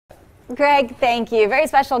Greg, thank you. Very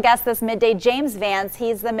special guest this midday, James Vance.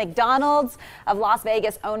 He's the McDonald's of Las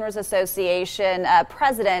Vegas Owners Association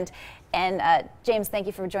president. And James, thank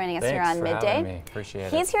you for joining us here on Midday. Thanks for having me. Appreciate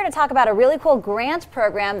it. He's here to talk about a really cool grant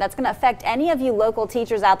program that's going to affect any of you local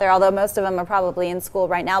teachers out there, although most of them are probably in school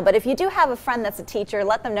right now. But if you do have a friend that's a teacher,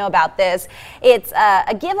 let them know about this. It's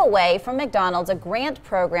a giveaway from McDonald's, a grant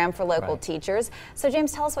program for local teachers. So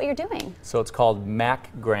James, tell us what you're doing. So it's called MAC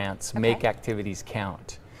Grants, Make Activities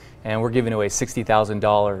Count. And we're giving away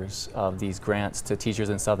 $60,000 of these grants to teachers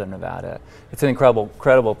in Southern Nevada. It's an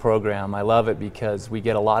incredible program. I love it because we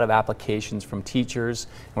get a lot of applications from teachers,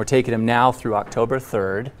 and we're taking them now through October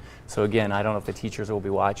 3rd. So again, I don't know if the teachers will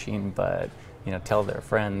be watching, but tell their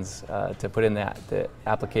friends to put in the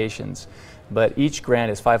applications. But each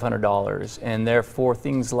grant is $500, and they're for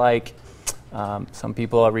things like some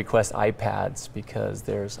people request iPads because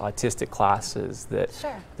there's autistic classes that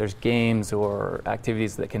there's games or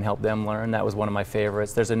activities that can help them learn. That was one of my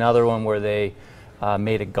favorites. There's another one where they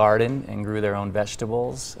made a garden and grew their own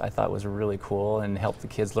vegetables. I thought was really cool and helped the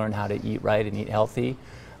kids learn how to eat right and eat healthy.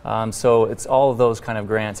 So it's all of those kind of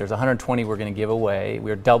grants. There's 120 we're going to give away.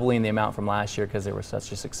 We're doubling the amount from last year because they were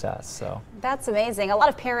such a success. So that's amazing. A lot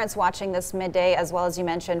of parents watching this midday, as well as you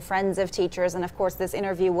mentioned, friends of teachers, and of course this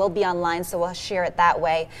interview will be online, so we'll share it that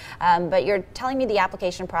way. But you're telling me the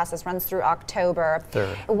application process runs through October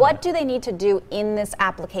 3rd. What do they need to do in this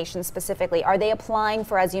application specifically? Are they applying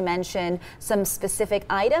for, as you mentioned, some specific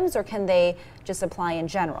items, or can they just apply in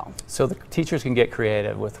general? So the teachers can get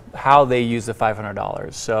creative with how they use the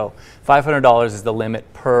 $500. So $500 is the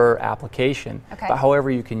limit per application, but however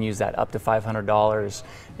you can use that up to $500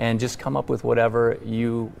 and just come up with whatever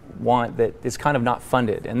you want that is kind of not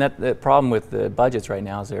funded. And the problem with the budgets right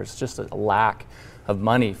now is there's just a lack of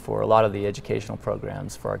money for a lot of the educational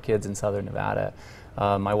programs for our kids in Southern Nevada.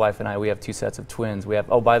 My wife and I, we have 2 sets of twins. We have,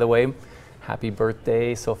 oh, by the way, happy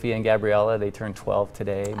birthday, Sophia and Gabriella. They turned 12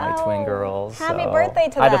 today, my twin girls. Happy birthday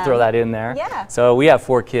to them. I had to throw that in there. Yeah. So we have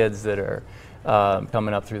 4 kids that are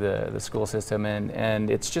coming up through the school system, and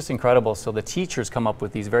it's just incredible. So the teachers come up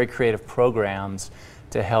with these very creative programs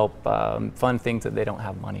to help fund things that they don't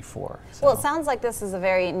have money for. So. Well, it sounds like this is a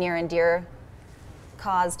very near and dear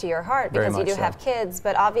cause to your heart because you do have kids,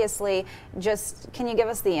 but obviously just can you give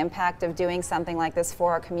us the impact of doing something like this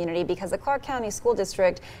for our community, because the Clark County School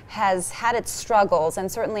District has had its struggles,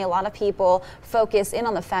 and certainly a lot of people focus in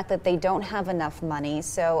on the fact that they don't have enough money.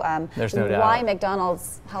 So there's no doubt. Why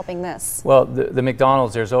McDonald's helping this? Well, the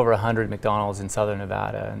McDonald's, there's over 100 McDonald's in Southern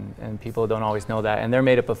Nevada, and people don't always know that, and they're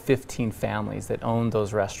made up of 15 families that own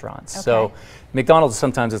those restaurants. So McDonald's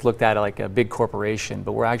sometimes is looked at like a big corporation,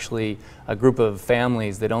 but we're actually a group of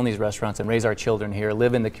families that own these restaurants and raise our children here,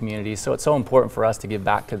 live in the community. So it's so important for us to give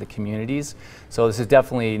back to the communities. So this is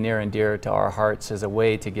definitely near and dear to our hearts as a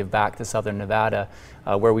way to give back to Southern Nevada,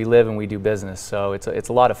 where we live and we do business. So it's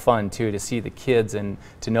a lot of fun too to see the kids and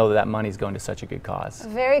to know that that money is going to such a good cause.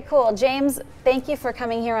 Very cool. James, thank you for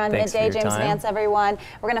coming here on Midday. James Vance, everyone.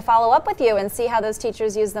 We're going to follow up with you and see how those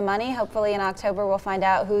teachers use the money. Hopefully in October we'll find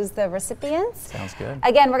out who's the recipients. Sounds good.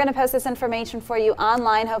 Again, we're going to post this information for you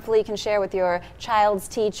online. Hopefully you can share with your child's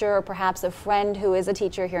teacher or perhaps a friend who is a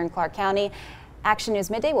teacher here in Clark County. Action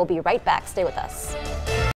News Midday will be right back. Stay with us.